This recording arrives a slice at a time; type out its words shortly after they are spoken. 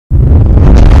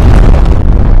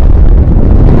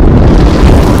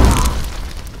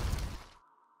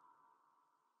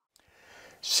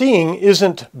Seeing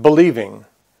isn't believing.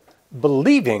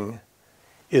 Believing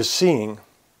is seeing.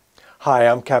 Hi,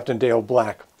 I'm Captain Dale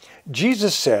Black.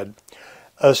 Jesus said,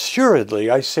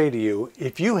 "Assuredly, I say to you,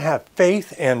 if you have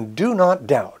faith and do not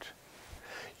doubt,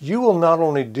 you will not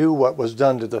only do what was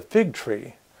done to the fig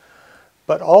tree,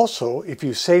 but also if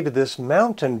you say to this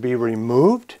mountain, be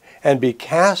removed and be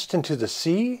cast into the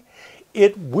sea,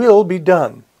 it will be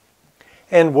done.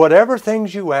 And whatever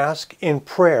things you ask in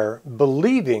prayer,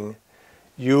 believing,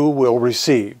 you will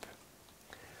receive."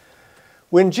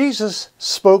 When Jesus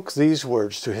spoke these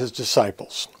words to his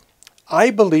disciples, I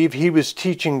believe he was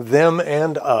teaching them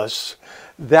and us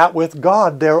that with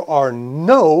God there are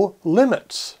no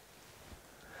limits.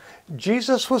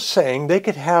 Jesus was saying they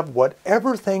could have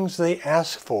whatever things they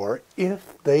ask for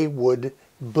if they would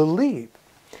believe.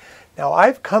 Now,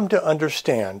 I've come to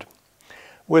understand,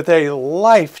 with a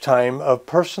lifetime of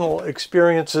personal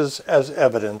experiences as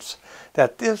evidence,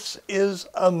 that this is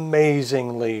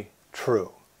amazingly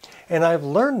true. And I've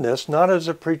learned this not as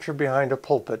a preacher behind a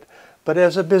pulpit, but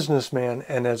as a businessman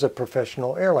and as a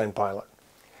professional airline pilot.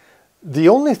 The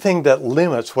only thing that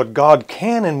limits what God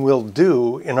can and will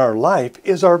do in our life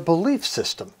is our belief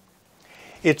system.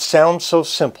 It sounds so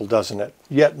simple, doesn't it?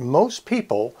 Yet most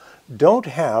people don't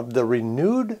have the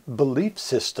renewed belief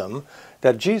system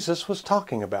that Jesus was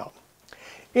talking about.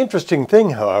 Interesting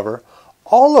thing, however,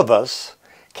 all of us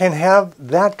can have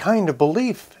that kind of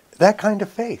belief, that kind of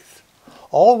faith.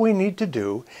 All we need to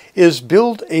do is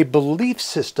build a belief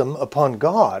system upon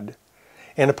God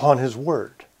and upon His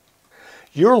Word.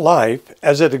 Your life,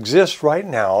 as it exists right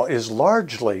now, is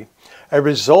largely a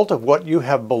result of what you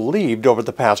have believed over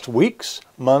the past weeks,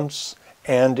 months,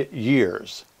 and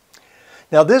years.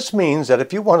 Now, this means that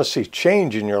if you want to see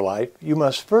change in your life, you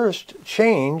must first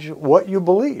change what you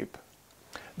believe.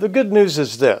 The good news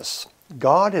is this: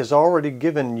 God has already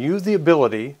given you the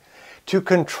ability to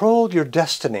control your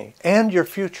destiny and your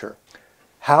future.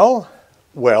 How?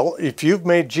 Well, if you've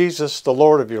made Jesus the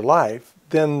Lord of your life,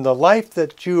 then the life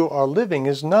that you are living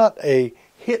is not a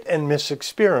hit-and-miss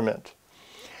experiment.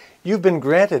 You've been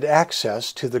granted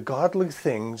access to the godly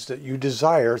things that you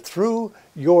desire through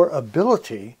your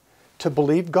ability to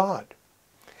believe God.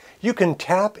 You can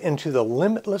tap into the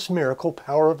limitless miracle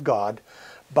power of God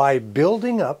by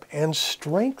building up and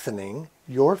strengthening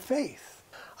your faith.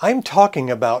 I'm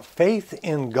talking about faith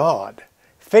in God,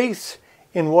 faith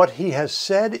in what He has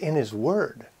said in His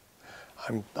Word.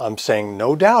 I'm saying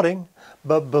no doubting,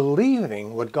 but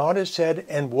believing what God has said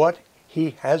and what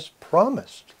He has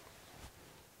promised.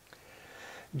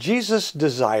 Jesus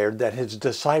desired that His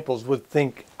disciples would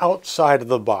think outside of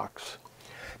the box,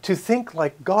 to think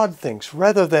like God thinks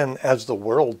rather than as the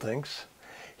world thinks.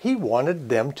 He wanted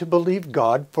them to believe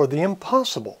God for the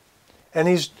impossible. And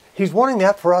He's wanting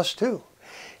that for us too.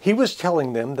 He was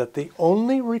telling them that the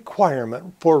only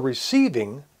requirement for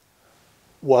receiving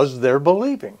was their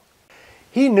believing.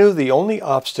 He knew the only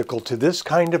obstacle to this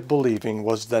kind of believing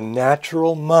was the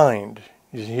natural mind.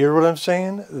 You hear what I'm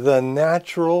saying? The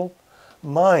natural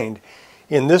mind.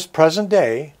 In this present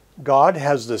day, God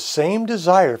has the same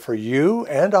desire for you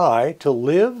and I to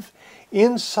live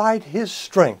inside His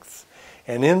strength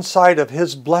and inside of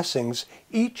His blessings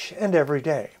each and every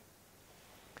day.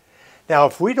 Now,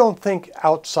 if we don't think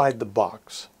outside the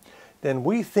box, then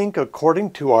we think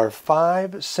according to our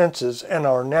five senses and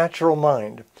our natural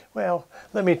mind. Well,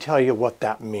 let me tell you what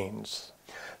that means.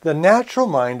 The natural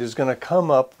mind is going to come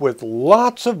up with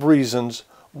lots of reasons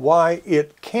why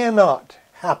it cannot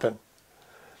happen.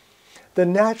 The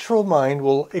natural mind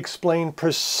will explain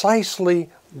precisely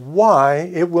why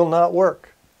it will not work.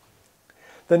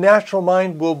 The natural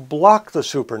mind will block the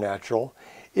supernatural.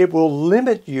 It will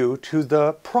limit you to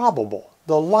the probable,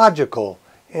 the logical,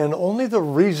 and only the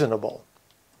reasonable.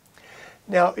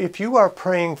 Now, if you are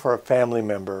praying for a family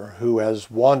member who has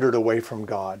wandered away from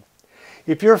God,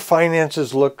 if your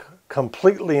finances look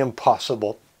completely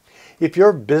impossible, if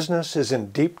your business is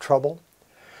in deep trouble,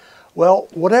 well,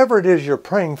 whatever it is you're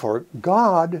praying for,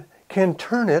 God can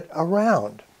turn it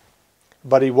around.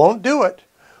 But He won't do it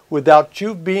without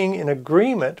you being in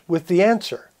agreement with the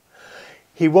answer.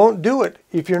 He won't do it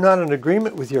if you're not in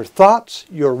agreement with your thoughts,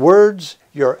 your words,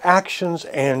 your actions,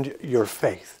 and your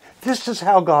faith. This is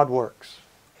how God works.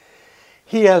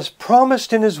 He has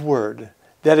promised in His Word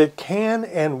that it can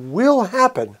and will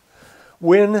happen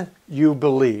when you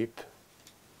believe.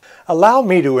 Allow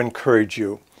me to encourage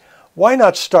you. Why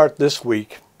not start this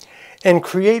week and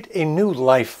create a new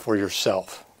life for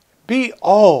yourself? Be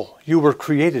all you were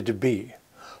created to be.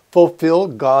 Fulfill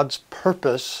God's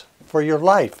purpose for your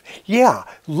life. Yeah,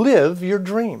 live your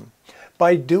dream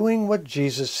by doing what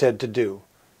Jesus said to do.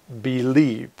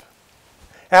 Believe.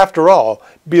 After all,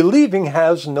 believing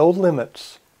has no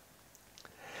limits.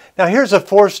 Now here's a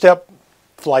 4-step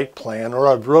flight plan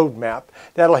or a roadmap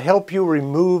that'll help you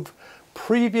remove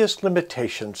previous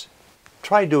limitations.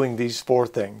 Try doing these 4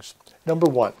 things. Number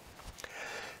 1,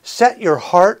 set your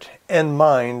heart and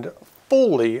mind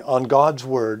fully on God's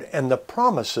Word and the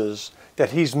promises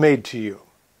that He's made to you.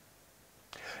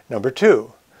 Number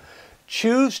 2,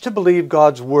 choose to believe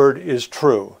God's Word is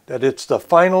true, that it's the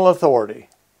final authority.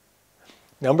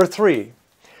 Number 3,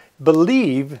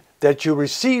 believe that you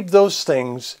receive those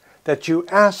things that you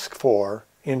ask for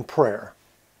in prayer.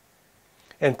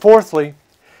 And fourthly,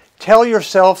 tell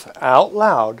yourself out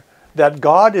loud that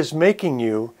God is making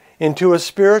you into a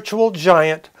spiritual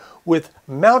giant with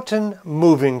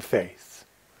mountain-moving faith.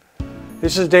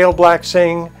 This is Dale Black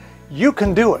saying, you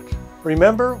can do it.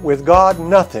 Remember, with God,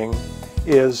 nothing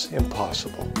is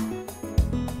impossible.